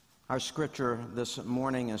Our scripture this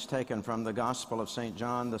morning is taken from the Gospel of St.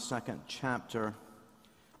 John, the 2nd chapter,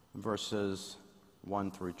 verses 1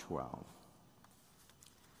 through 12.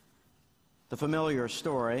 The familiar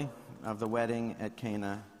story of the wedding at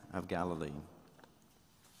Cana of Galilee.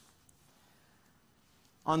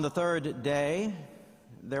 On the third day,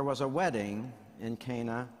 there was a wedding in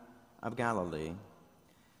Cana of Galilee,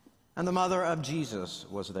 and the mother of Jesus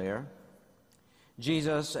was there.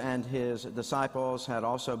 Jesus and his disciples had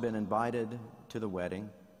also been invited to the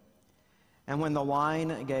wedding. And when the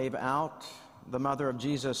wine gave out, the mother of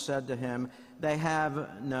Jesus said to him, "They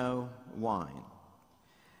have no wine."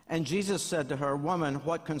 And Jesus said to her, "Woman,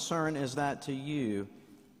 what concern is that to you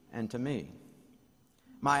and to me?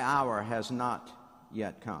 My hour has not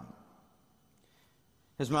yet come."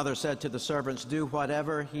 His mother said to the servants, "Do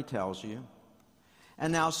whatever he tells you."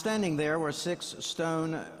 And now standing there were 6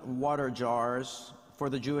 stone water jars for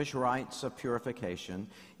the Jewish rites of purification,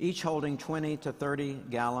 each holding 20 to 30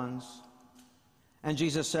 gallons. And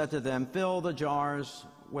Jesus said to them, "Fill the jars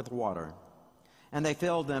with water." And they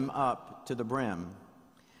filled them up to the brim.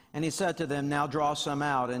 And he said to them, "Now draw some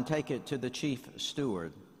out and take it to the chief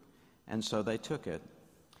steward." And so they took it.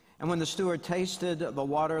 And when the steward tasted the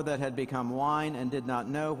water that had become wine and did not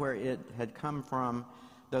know where it had come from,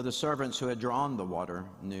 though the servants who had drawn the water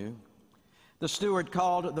knew, the steward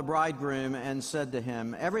called the bridegroom and said to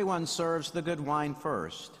him, "Everyone serves the good wine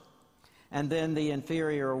first, and then the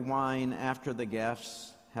inferior wine after the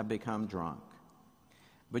guests have become drunk.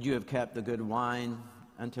 But you have kept the good wine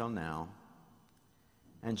until now."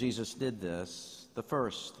 And Jesus did this, the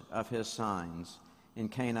first of his signs, in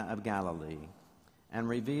Cana of Galilee, and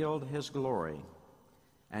revealed his glory,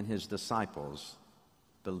 and his disciples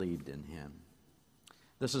believed in him.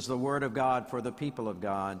 This is the word of God for the people of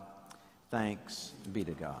God. Thanks be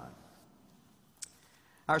to God.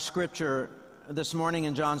 Our scripture this morning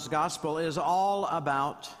in John's Gospel is all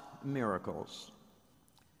about miracles.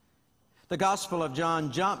 The Gospel of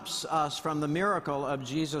John jumps us from the miracle of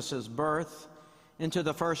Jesus' birth into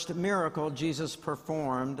the first miracle Jesus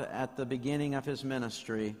performed at the beginning of his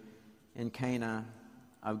ministry in Cana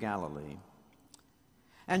of Galilee.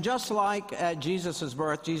 And just like at Jesus'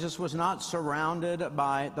 birth, Jesus was not surrounded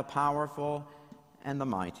by the powerful and the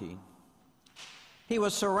mighty. He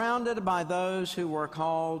was surrounded by those who were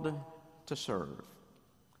called to serve.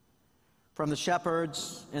 From the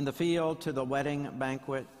shepherds in the field to the wedding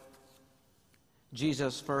banquet,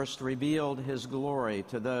 Jesus first revealed his glory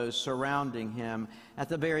to those surrounding him at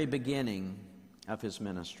the very beginning of his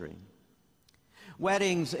ministry.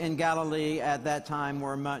 Weddings in Galilee at that time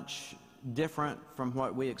were much different from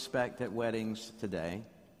what we expect at weddings today.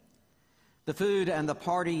 The food and the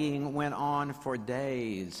partying went on for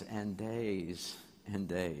days and days and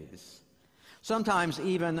days, sometimes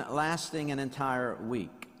even lasting an entire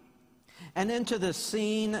week. And into this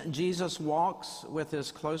scene, Jesus walks with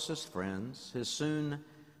his closest friends, his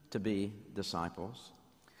soon-to-be disciples.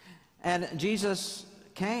 And Jesus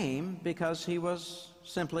came because he was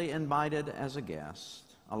simply invited as a guest,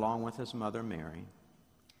 along with his mother Mary.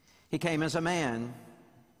 He came as a man.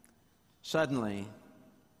 Suddenly,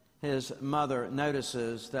 his mother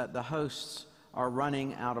notices that the hosts are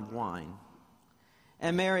running out of wine.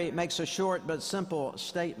 And Mary makes a short but simple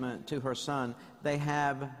statement to her son, "They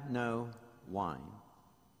have no wine."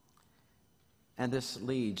 And this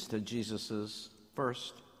leads to Jesus'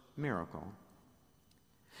 first miracle.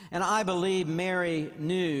 And I believe Mary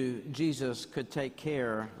knew Jesus could take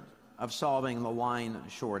care of solving the wine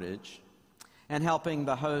shortage and helping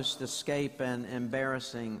the host escape an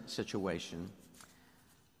embarrassing situation.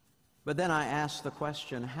 But then I ask the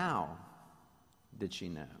question, how did she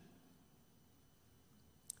know?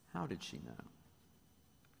 How did she know?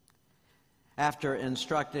 After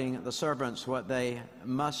instructing the servants what they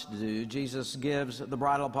must do, Jesus gives the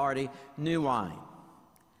bridal party new wine.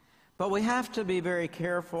 But we have to be very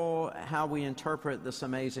careful how we interpret this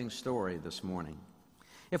amazing story this morning.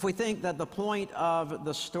 If we think that the point of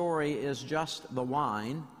the story is just the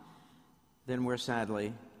wine, then we're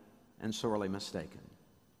sadly and sorely mistaken.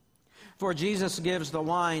 For Jesus gives the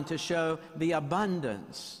wine to show the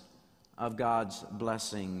abundance of God's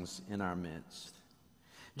blessings in our midst.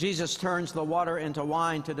 Jesus turns the water into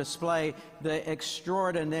wine to display the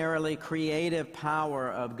extraordinarily creative power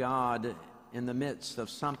of God in the midst of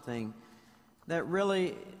something that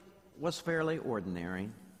really was fairly ordinary,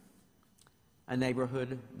 a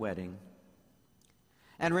neighborhood wedding.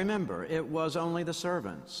 And remember, it was only the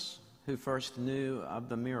servants who first knew of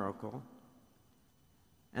the miracle,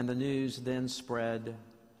 and the news then spread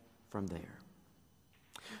from there.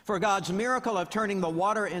 For God's miracle of turning the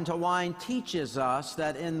water into wine teaches us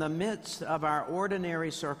that in the midst of our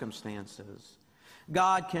ordinary circumstances,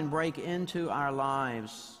 God can break into our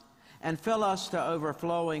lives and fill us to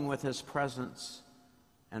overflowing with His presence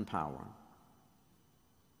and power.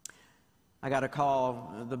 I got a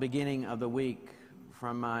call at the beginning of the week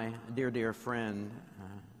from my dear friend,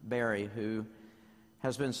 Barry, who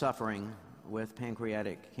has been suffering with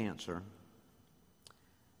pancreatic cancer.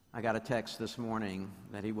 I got a text this morning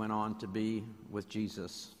that he went on to be with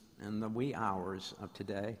Jesus in the wee hours of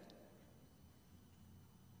today.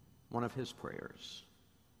 One of his prayers.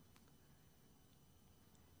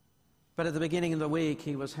 But at the beginning of the week,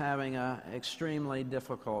 he was having an extremely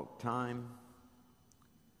difficult time.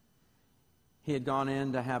 He had gone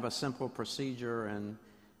in to have a simple procedure, and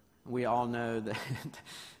we all know that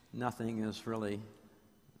nothing is really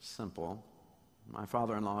simple. My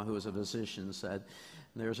father-in-law, who was a physician, said,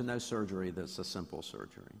 there's no surgery that's a simple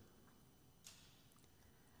surgery.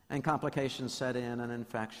 And complications set in, an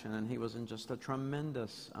infection, and he was in just a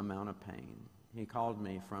tremendous amount of pain. He called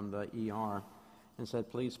me from the ER and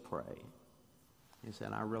said, please pray. He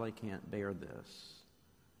said, I really can't bear this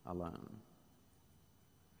alone.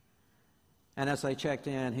 And as they checked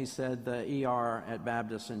in, he said the ER at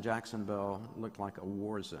Baptist in Jacksonville looked like a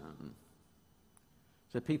war zone.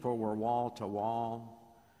 So people were wall to wall,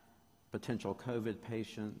 potential COVID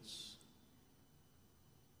patients,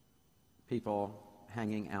 people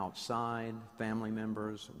hanging outside, family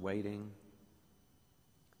members waiting.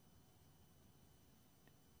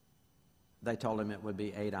 They told him it would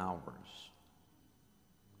be 8 hours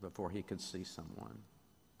before he could see someone.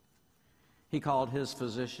 He called his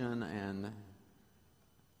physician, and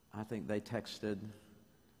I think they texted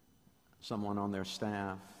someone on their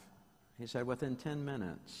staff. He said within 10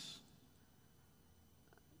 minutes,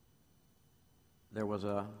 there was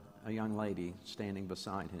a young lady standing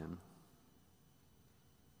beside him.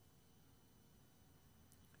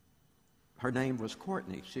 Her name was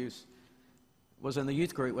Courtney. She was in the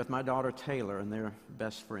youth group with my daughter Taylor, and they're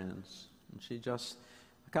best friends. And she just,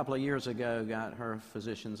 a couple of years ago, got her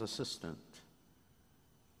physician's assistant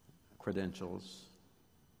credentials.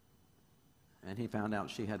 And he found out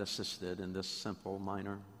she had assisted in this simple,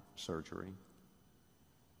 minor surgery.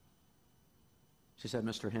 She said,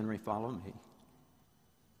 Mr. Henry, follow me.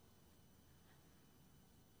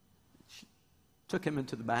 She took him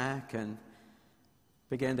into the back and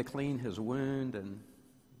began to clean his wound and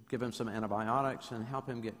give him some antibiotics and help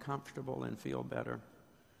him get comfortable and feel better.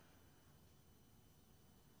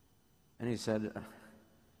 And he said,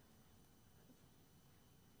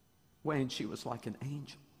 Wayne, she was like an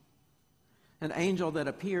angel that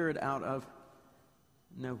appeared out of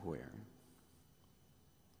nowhere.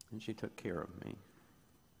 And she took care of me.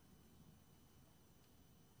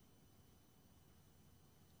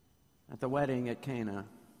 At the wedding at Cana,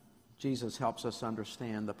 Jesus helps us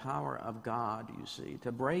understand the power of God, you see,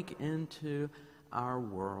 to break into our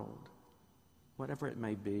world, whatever it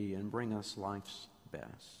may be, and bring us life's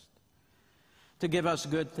best. To give us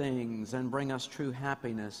good things and bring us true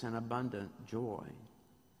happiness and abundant joy.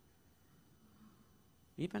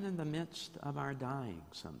 Even in the midst of our dying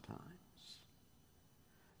sometimes,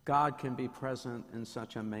 God can be present in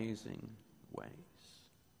such amazing ways.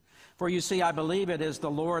 For you see, I believe it is the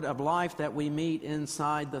Lord of life that we meet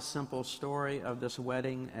inside the simple story of this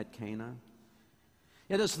wedding at Cana.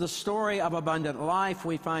 It is the story of abundant life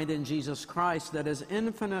we find in Jesus Christ that is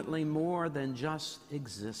infinitely more than just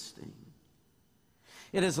existing.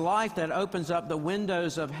 It is life that opens up the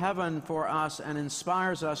windows of heaven for us and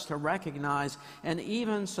inspires us to recognize and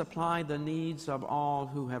even supply the needs of all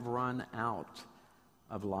who have run out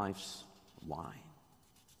of life's wine,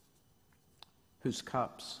 whose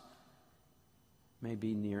cups may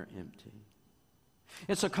be near empty.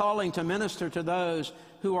 It's a calling to minister to those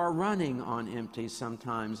who are running on empty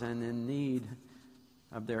sometimes and in need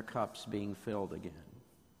of their cups being filled again.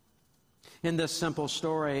 In this simple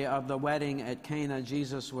story of the wedding at Cana,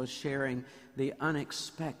 Jesus was sharing the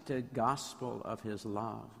unexpected gospel of his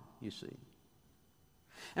love, you see.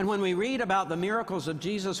 And when we read about the miracles of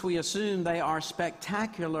Jesus, we assume they are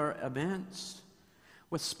spectacular events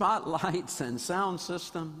with spotlights and sound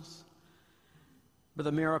systems. But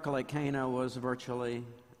the miracle at Cana was virtually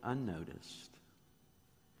unnoticed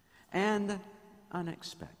and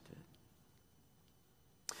unexpected.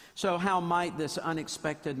 So how might this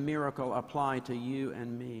unexpected miracle apply to you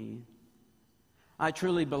and me? I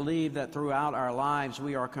truly believe that throughout our lives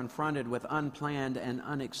we are confronted with unplanned and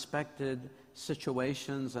unexpected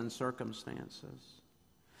situations and circumstances.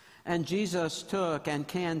 And Jesus took and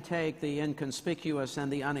can take the inconspicuous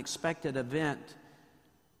and the unexpected event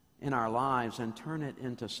in our lives and turn it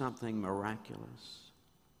into something miraculous.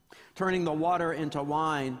 Turning the water into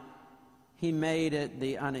wine, he made it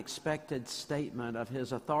the unexpected statement of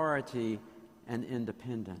his authority and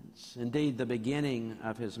independence, indeed the beginning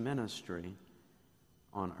of his ministry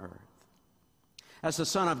on earth. As the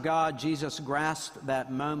Son of God, Jesus grasped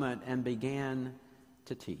that moment and began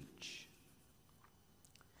to teach.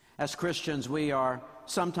 As Christians, we are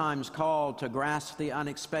sometimes called to grasp the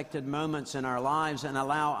unexpected moments in our lives and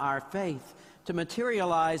allow our faith to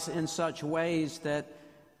materialize in such ways that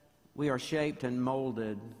we are shaped and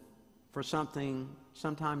molded for something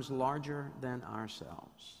sometimes larger than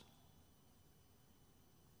ourselves.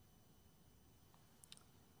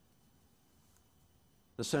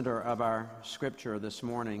 The center of our scripture this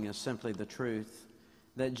morning is simply the truth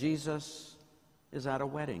that Jesus is at a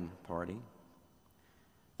wedding party.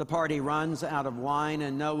 The party runs out of wine,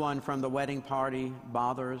 and no one from the wedding party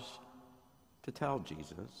bothers to tell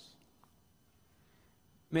Jesus.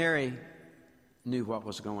 Mary knew what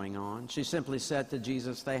was going on. She simply said to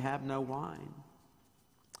Jesus, "They have no wine."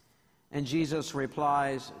 And Jesus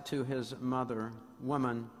replies to his mother,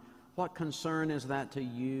 "Woman, what concern is that to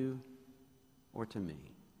you or to me?"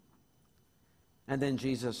 And then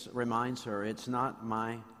Jesus reminds her, "It's not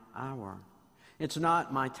my hour. It's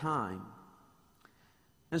not my time."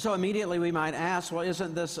 And so immediately we might ask, well,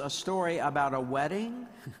 isn't this a story about a wedding?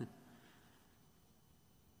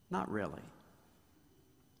 Not really.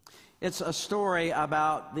 It's a story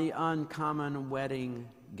about the uncommon wedding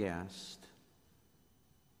guest,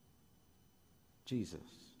 Jesus.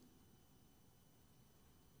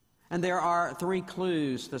 And there are 3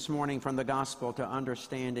 clues this morning from the gospel to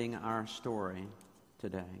understanding our story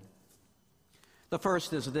today. The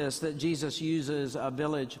first is this, that Jesus uses a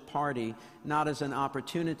village party not as an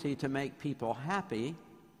opportunity to make people happy,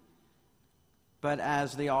 but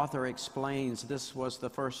as the author explains, this was the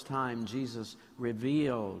first time Jesus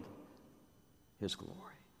revealed his glory.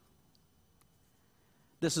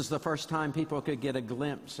 This is the first time people could get a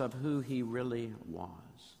glimpse of who he really was.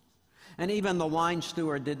 And even the wine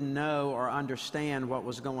steward didn't know or understand what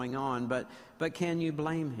was going on, but can you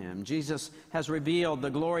blame him? Jesus has revealed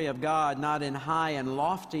the glory of God not in high and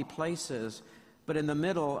lofty places, but in the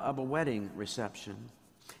middle of a wedding reception.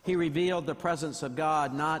 He revealed the presence of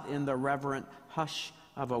God not in the reverent hush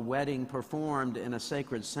of a wedding performed in a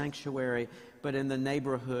sacred sanctuary, but in the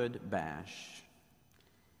neighborhood bash,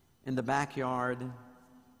 in the backyard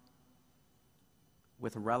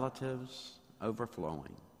with relatives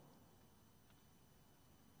overflowing.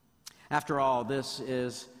 After all, this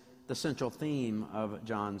is the central theme of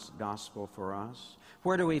John's gospel for us.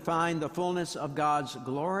 Where do we find the fullness of God's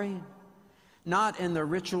glory? Not in the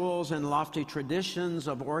rituals and lofty traditions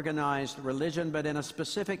of organized religion, but in a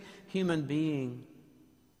specific human being,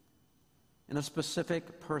 in a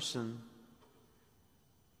specific person,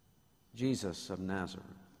 Jesus of Nazareth.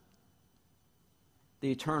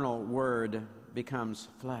 The eternal Word becomes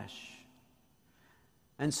flesh.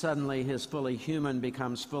 And suddenly his fully human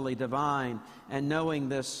becomes fully divine. And knowing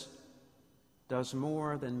this does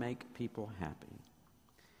more than make people happy.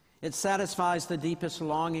 It satisfies the deepest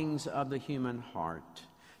longings of the human heart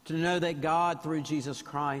to know that God, through Jesus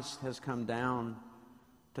Christ, has come down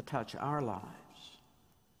to touch our lives,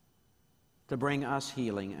 to bring us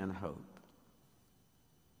healing and hope,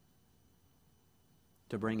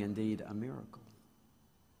 to bring indeed a miracle.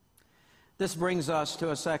 This brings us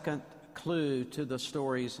to a second clue to the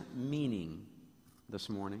story's meaning this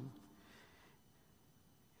morning.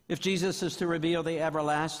 If Jesus is to reveal the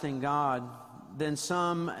everlasting God, then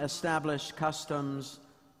some established customs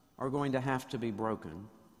are going to have to be broken.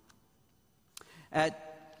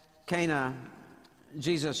 At Cana,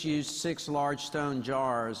 Jesus used 6 large stone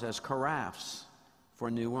jars as carafes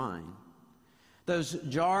for new wine. Those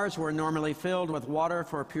jars were normally filled with water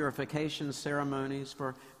for purification ceremonies,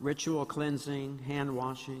 for ritual cleansing, hand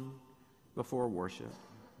washing, before worship.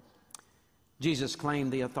 Jesus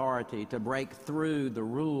claimed the authority to break through the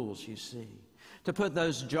rules, you see, to put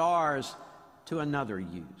those jars to another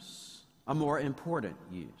use, a more important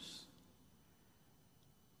use.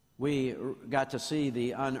 We got to see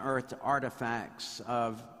the unearthed artifacts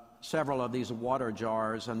of several of these water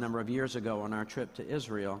jars a number of years ago on our trip to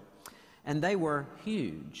Israel, and they were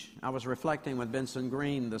huge. I was reflecting with Benson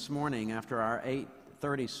Green this morning after our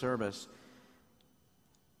 8:30 service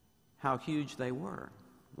how huge they were.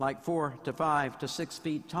 Like 4 to 5 to 6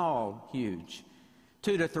 feet tall, huge.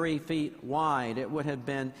 2 to 3 feet wide. It would have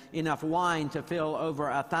been enough wine to fill over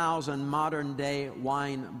 1,000 modern-day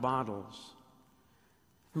wine bottles.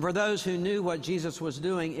 And for those who knew what Jesus was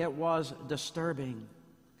doing, it was disturbing,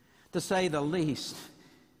 to say the least.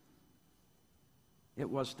 It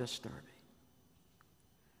was disturbing.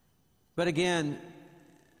 But again,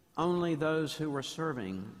 only those who were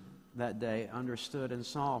serving that day understood and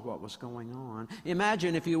saw what was going on.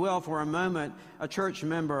 Imagine, if you will, for a moment, a church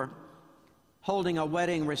member holding a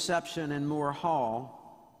wedding reception in Moore Hall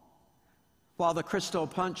while the crystal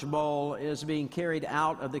punch bowl is being carried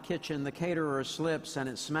out of the kitchen. The caterer slips and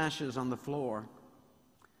it smashes on the floor.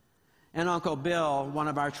 And Uncle Bill, one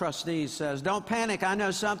of our trustees, says, "Don't panic, I know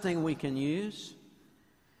something we can use."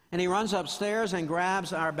 And he runs upstairs and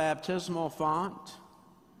grabs our baptismal font,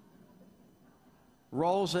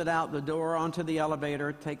 rolls it out the door onto the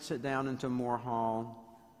elevator, takes it down into Moore Hall.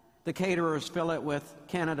 The caterers fill it with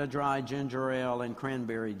Canada Dry ginger ale and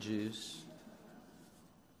cranberry juice.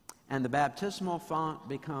 And the baptismal font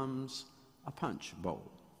becomes a punch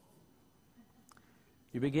bowl.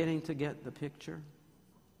 You're beginning to get the picture?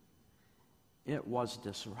 It was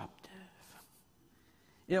disruptive.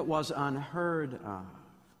 It was unheard of.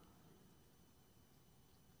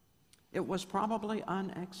 It was probably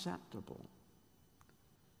unacceptable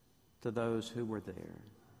to those who were there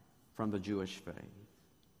from the Jewish faith.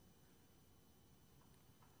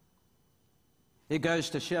 It goes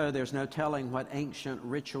to show there's no telling what ancient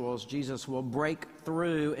rituals Jesus will break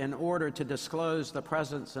through in order to disclose the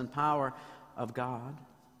presence and power of God.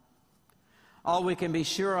 All we can be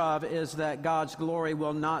sure of is that God's glory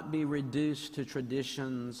will not be reduced to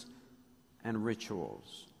traditions and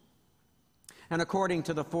rituals. And according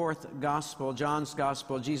to the fourth gospel, John's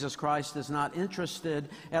gospel, Jesus Christ is not interested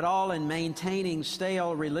at all in maintaining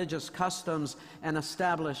stale religious customs and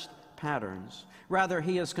established patterns. Rather,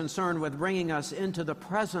 he is concerned with bringing us into the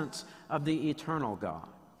presence of the eternal God.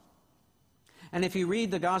 And if you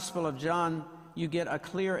read the Gospel of John, you get a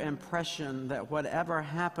clear impression that whatever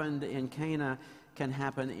happened in Cana can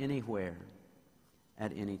happen anywhere,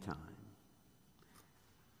 at any time.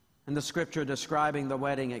 And the scripture describing the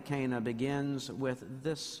wedding at Cana begins with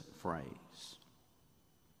this phrase: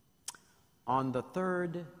 "On the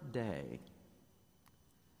third day,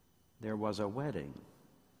 there was a wedding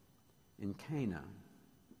in Cana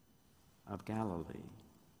of Galilee."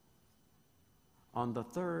 On the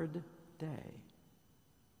third day,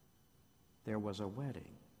 there was a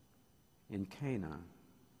wedding in Cana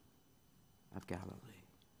of Galilee.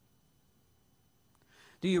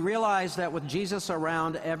 Do you realize that with Jesus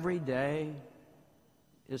around every day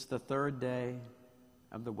is the third day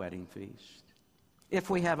of the wedding feast?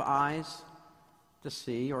 If we have eyes to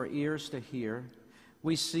see or ears to hear,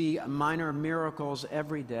 we see minor miracles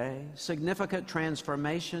every day, significant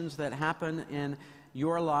transformations that happen in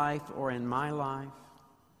your life or in my life.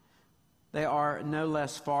 They are no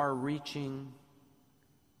less far-reaching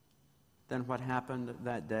than what happened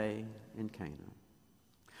that day in Cana.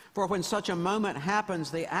 For when such a moment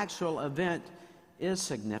happens, the actual event is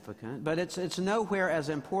significant, but it's nowhere as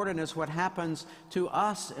important as what happens to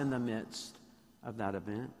us in the midst of that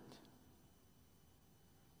event.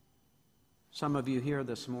 Some of you here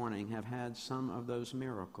this morning have had some of those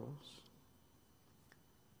miracles.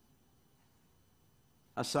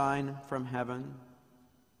 A sign from heaven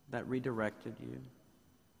that redirected you.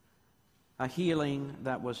 A healing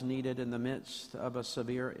that was needed in the midst of a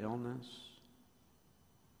severe illness.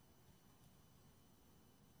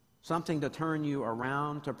 Something to turn you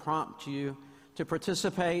around, to prompt you to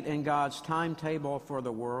participate in God's timetable for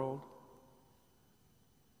the world.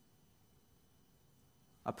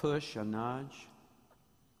 A push, a nudge,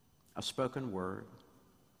 a spoken word.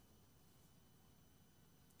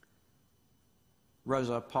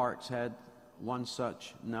 Rosa Parks had one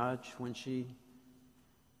such nudge when she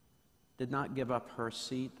did not give up her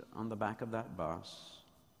seat on the back of that bus.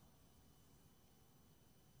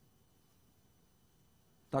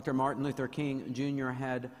 Dr. Martin Luther King Jr.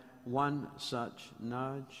 had one such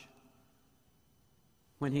nudge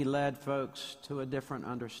when he led folks to a different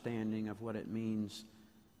understanding of what it means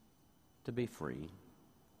to be free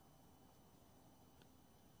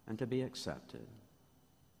and to be accepted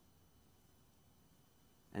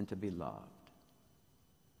and to be loved.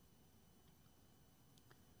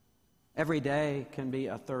 Every day can be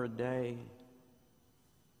a third day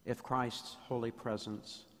if Christ's holy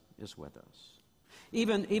presence is with us.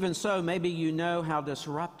 Even so, maybe you know how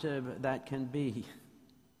disruptive that can be.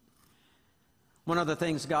 One of the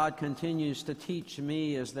things God continues to teach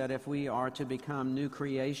me is that if we are to become new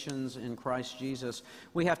creations in Christ Jesus,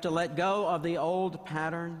 we have to let go of the old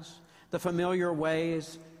patterns, the familiar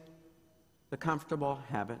ways, the comfortable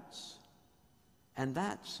habits. And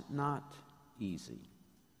that's not easy.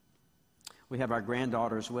 We have our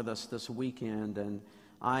granddaughters with us this weekend, and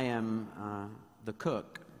I am the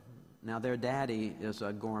cook. Now, their daddy is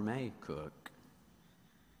a gourmet cook.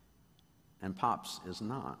 and Pops is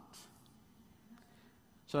not.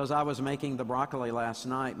 So as I was making the broccoli last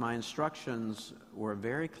night, my instructions were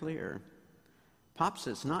very clear. Pops,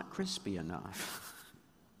 it's not crispy enough.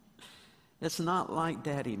 It's not like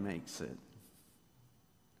Daddy makes it.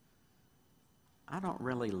 I don't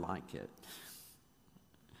really like it.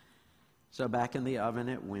 So back in the oven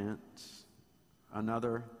it went.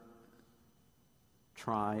 Another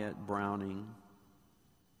try at browning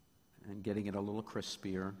and getting it a little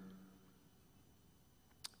crispier.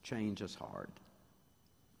 Change is hard.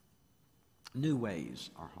 New ways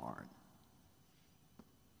are hard.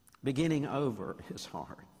 Beginning over is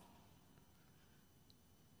hard.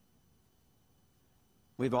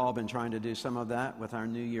 We've all been trying to do some of that with our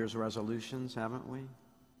New Year's resolutions, haven't we?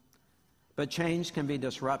 But change can be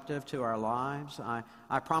disruptive to our lives.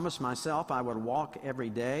 I promised myself I would walk every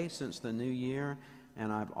day since the new year,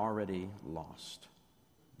 and I've already lost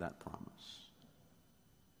that promise.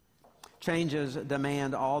 Changes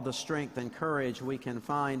demand all the strength and courage we can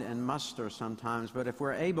find and muster sometimes, but if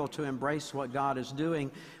we're able to embrace what God is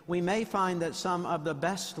doing, we may find that some of the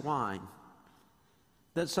best wine,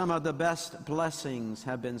 that some of the best blessings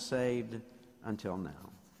have been saved until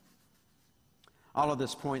now. All of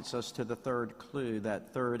this points us to the third clue, that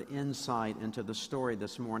third insight into the story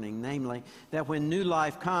this morning, namely, that when new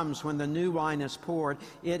life comes, when the new wine is poured,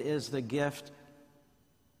 it is the gift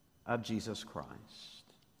of Jesus Christ.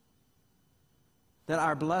 That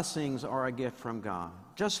our blessings are a gift from God.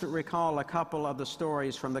 Just to recall a couple of the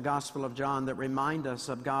stories from the Gospel of John that remind us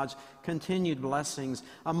of God's continued blessings.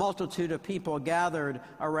 A multitude of people gathered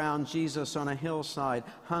around Jesus on a hillside,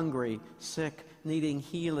 hungry, sick, needing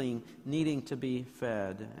healing, needing to be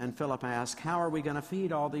fed. And Philip asked, how are we going to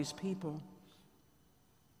feed all these people?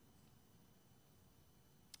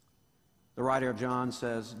 The writer of John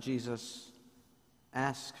says Jesus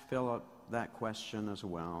asked Philip that question as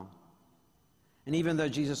well. And even though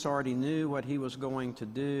Jesus already knew what he was going to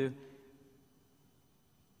do,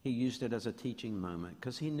 he used it as a teaching moment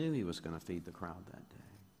because he knew he was going to feed the crowd that day.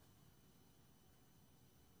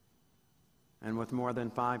 And with more than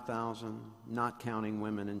 5,000, not counting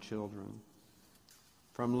women and children,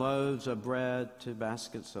 from loaves of bread to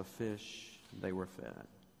baskets of fish, they were fed.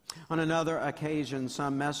 On another occasion,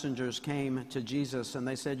 some messengers came to Jesus and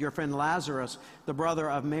they said, your friend Lazarus, the brother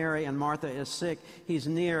of Mary and Martha, is sick. He's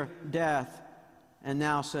near death. And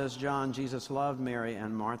now, says John, Jesus loved Mary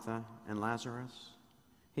and Martha and Lazarus.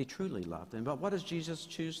 He truly loved them. But what does Jesus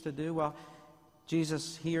choose to do? Well,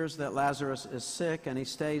 Jesus hears that Lazarus is sick, and he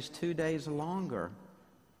stays 2 days longer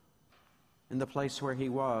in the place where he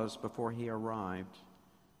was before he arrived.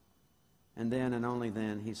 And then, and only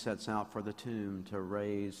then, he sets out for the tomb to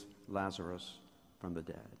raise Lazarus from the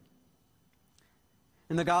dead.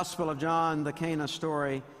 In the Gospel of John, the Cana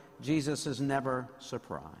story, Jesus is never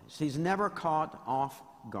surprised. He's never caught off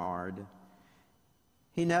guard.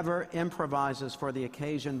 He never improvises for the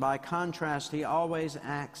occasion. By contrast, he always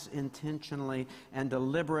acts intentionally and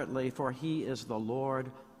deliberately, for he is the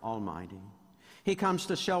Lord Almighty. He comes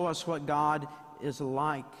to show us what God is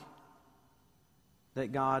like,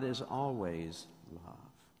 that God is always love.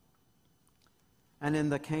 And in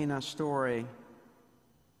the Cana story,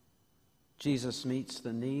 Jesus meets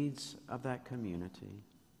the needs of that community.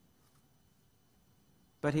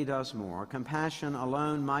 But he does more. Compassion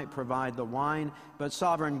alone might provide the wine, but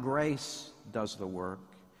sovereign grace does the work.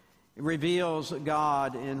 It reveals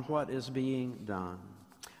God in what is being done.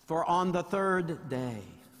 For on the third day,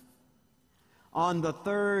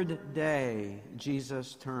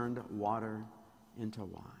 Jesus turned water into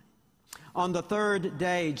wine. On the third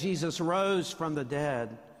day, Jesus rose from the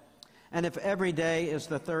dead. And if every day is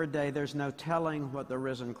the third day, there's no telling what the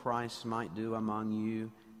risen Christ might do among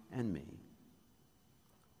you and me,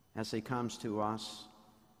 as he comes to us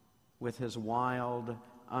with his wild,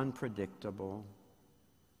 unpredictable,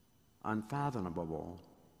 unfathomable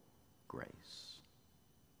grace.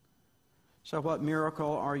 So what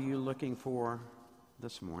miracle are you looking for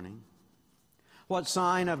this morning? What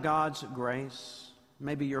sign of God's grace?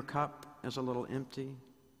 Maybe your cup is a little empty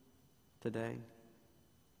today.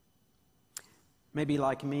 Maybe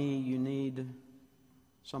like me, you need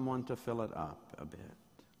someone to fill it up a bit.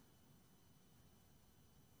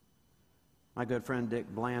 My good friend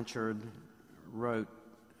Dick Blanchard wrote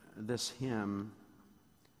this hymn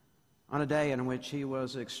on a day in which he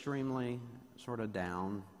was extremely sort of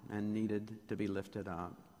down and needed to be lifted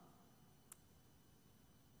up.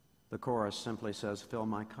 The chorus simply says, fill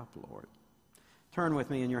my cup, Lord. Turn with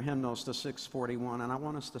me in your hymnals to 641, and I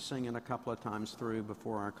want us to sing it a couple of times through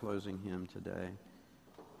before our closing hymn today.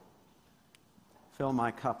 Fill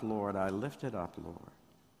my cup, Lord, I lift it up, Lord.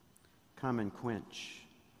 Come and quench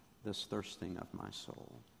this thirsting of my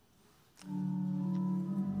soul.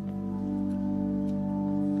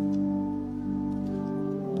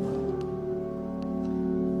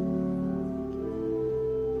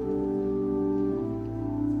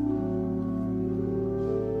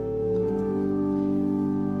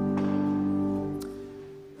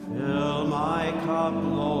 Fill my cup,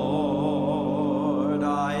 Lord,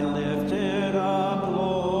 I lift it up,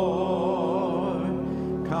 Lord.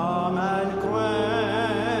 Come and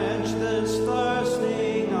quench this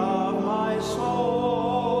thirsting of my soul.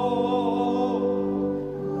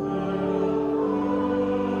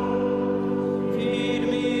 Feed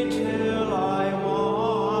me till I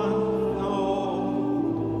want no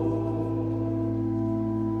more.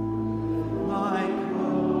 My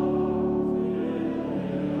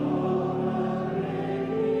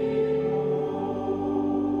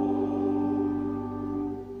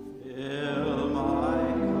fill my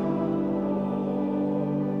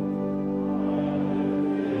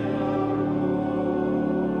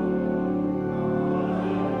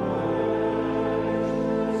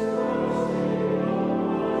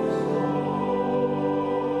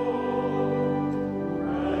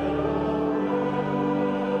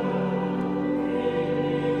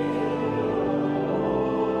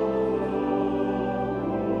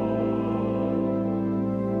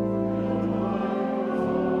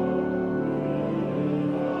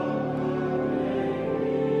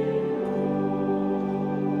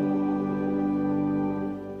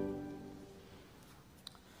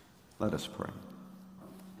Let us pray.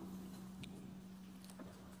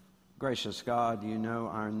 Gracious God, you know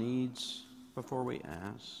our needs before we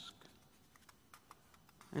ask,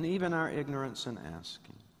 and even our ignorance in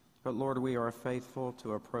asking. But Lord, we are faithful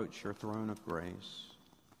to approach your throne of grace.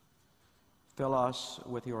 Fill us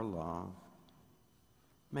with your love.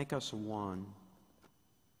 Make us one.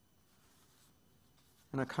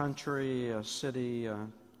 In a country, a city, a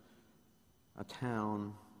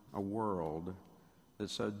town, a world that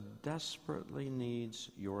so desperately needs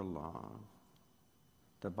your love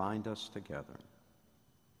to bind us together,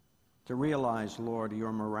 to realize, Lord,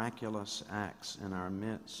 your miraculous acts in our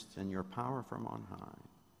midst and your power from on high.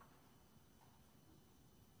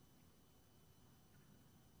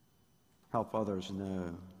 Help others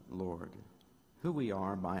know, Lord, who we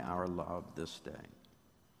are by our love this day.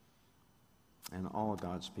 And all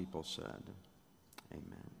God's people said, amen.